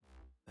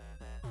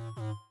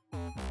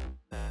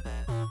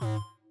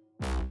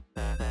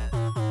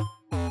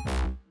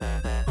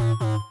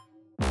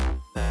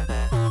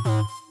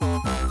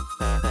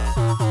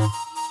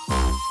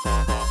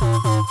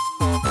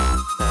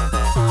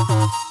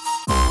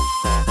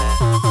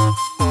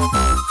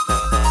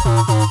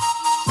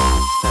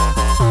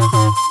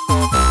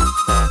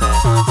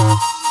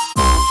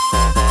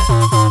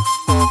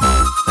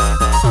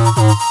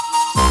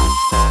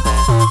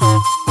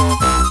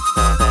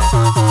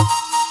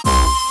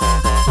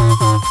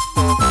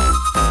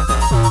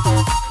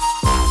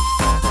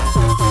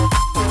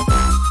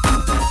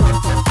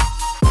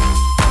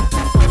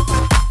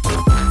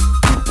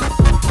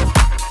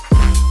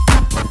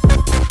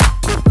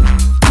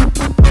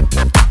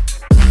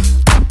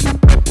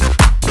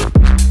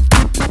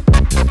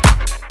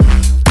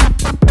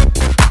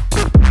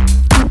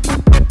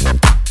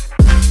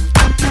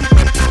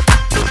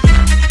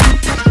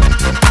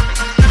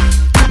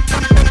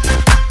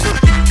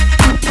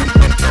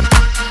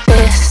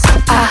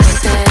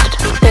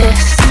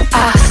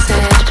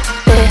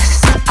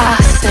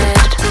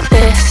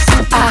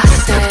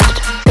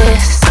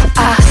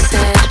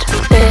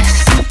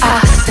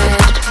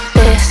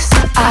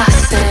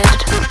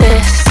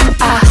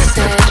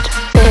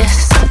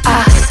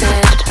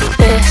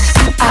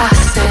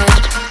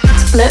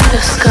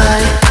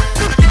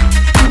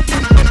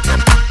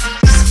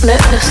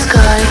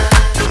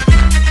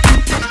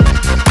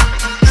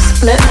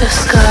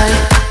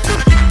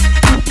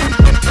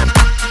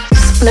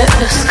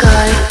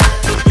sky.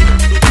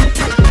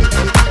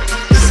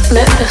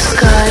 Split the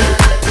sky.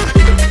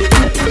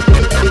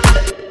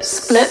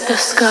 Split the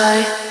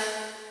sky.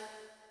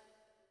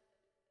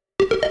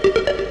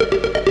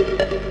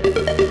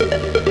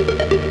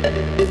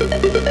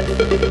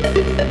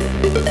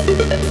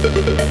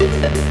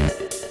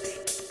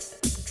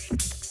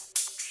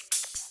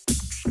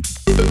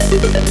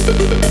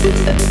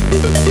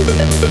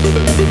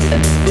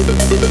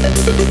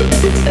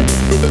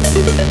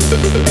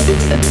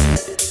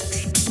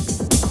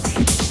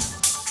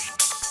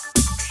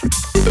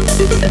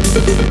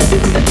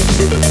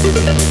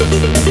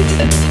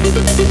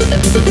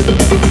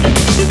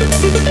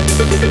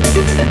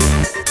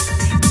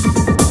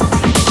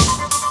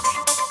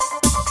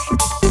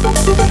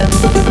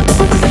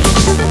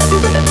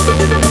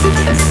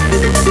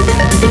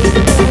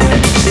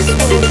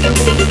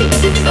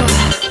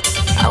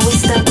 I was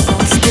stuck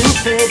on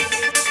stupid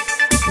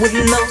with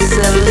no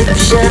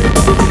solution.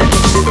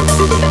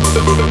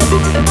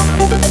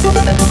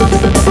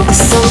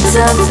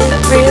 Sometimes it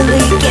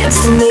really gets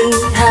to me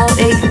how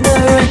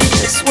ignorant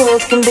this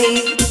world can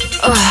be.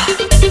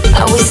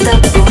 I was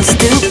stuck on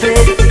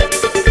stupid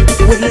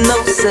with no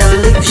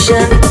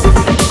solution.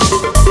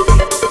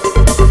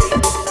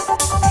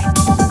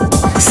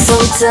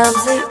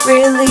 Sometimes it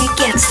really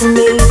gets to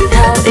me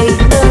how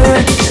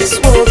ignorant this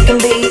world can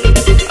be.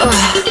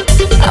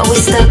 I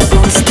was stuck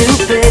on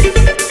stupid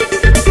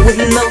with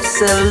no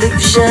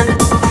solution.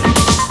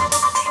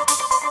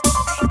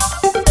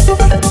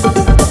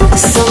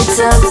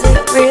 Sometimes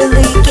it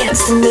really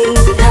gets to me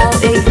how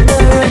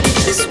ignorant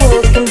this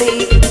world can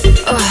be.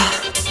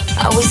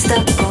 I was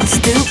stuck on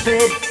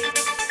stupid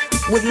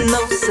with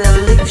no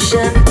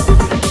solution.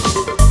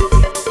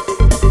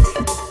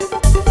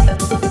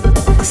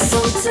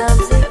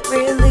 Sometimes it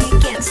really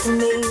gets to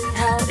me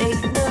how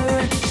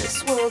ignorant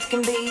this world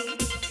can be.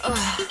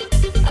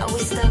 I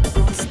was stuck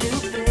on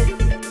stupid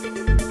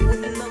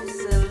with no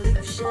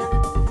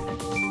solution.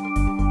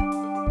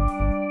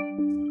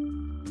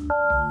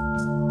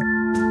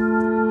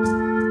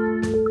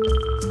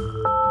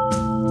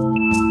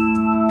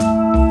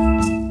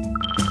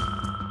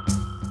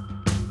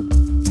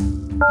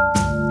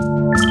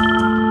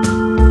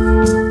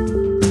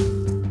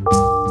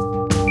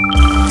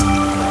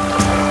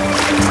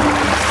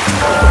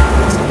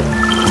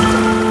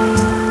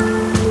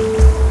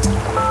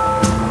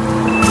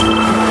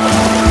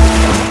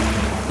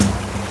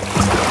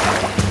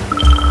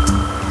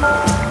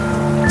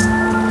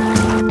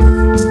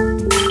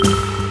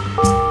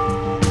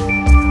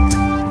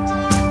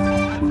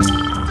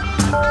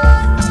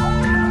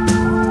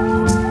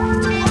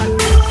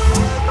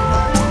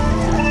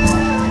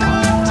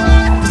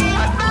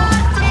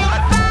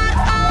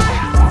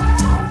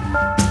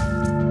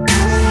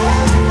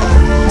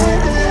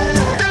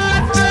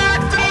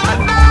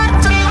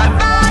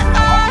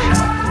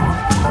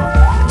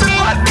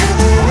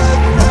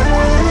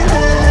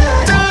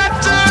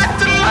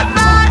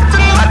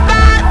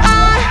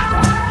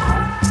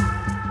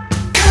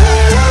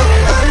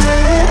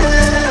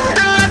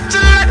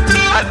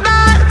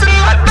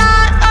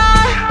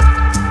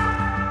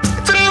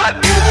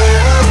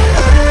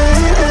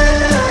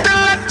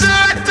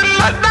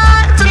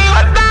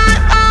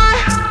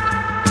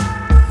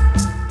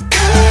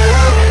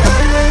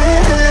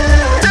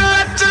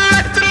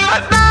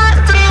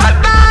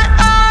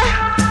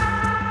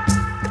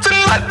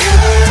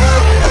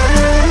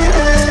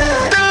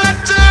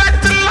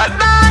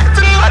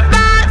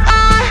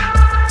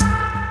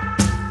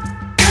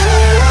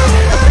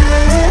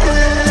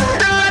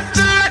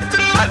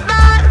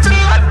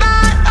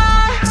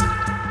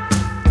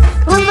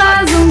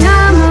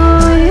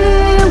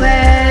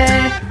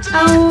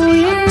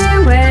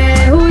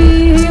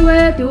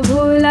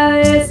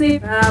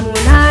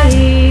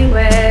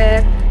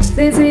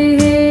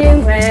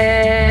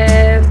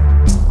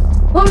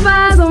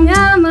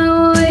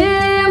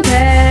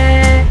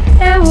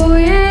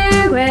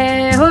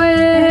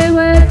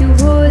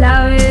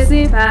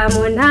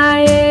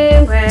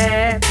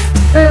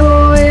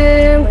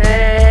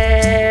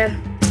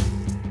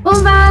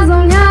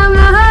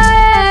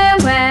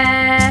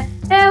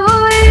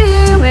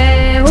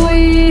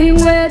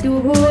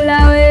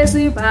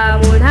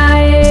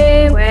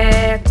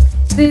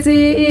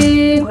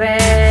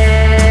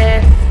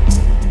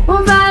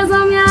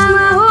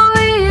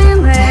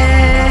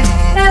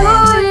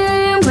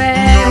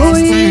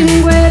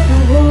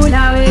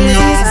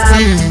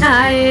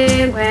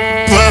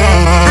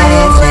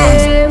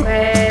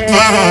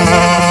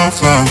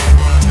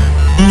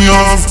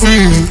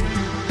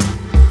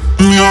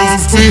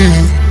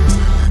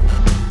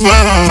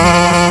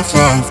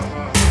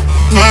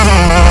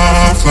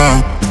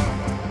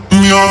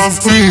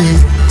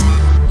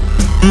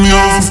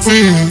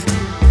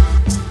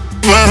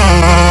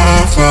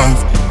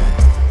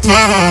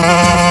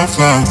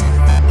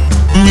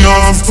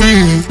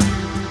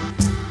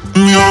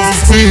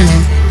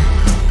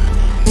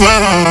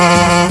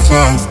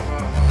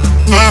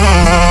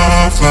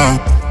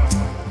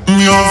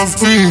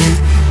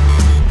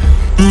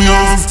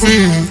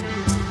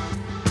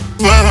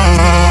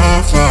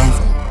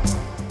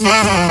 You're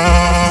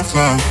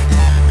free.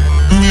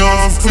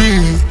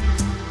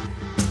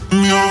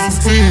 You're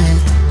free.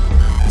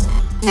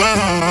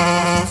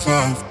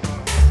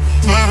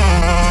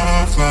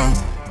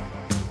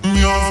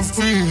 You're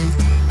free.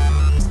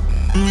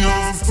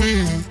 You're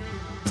free.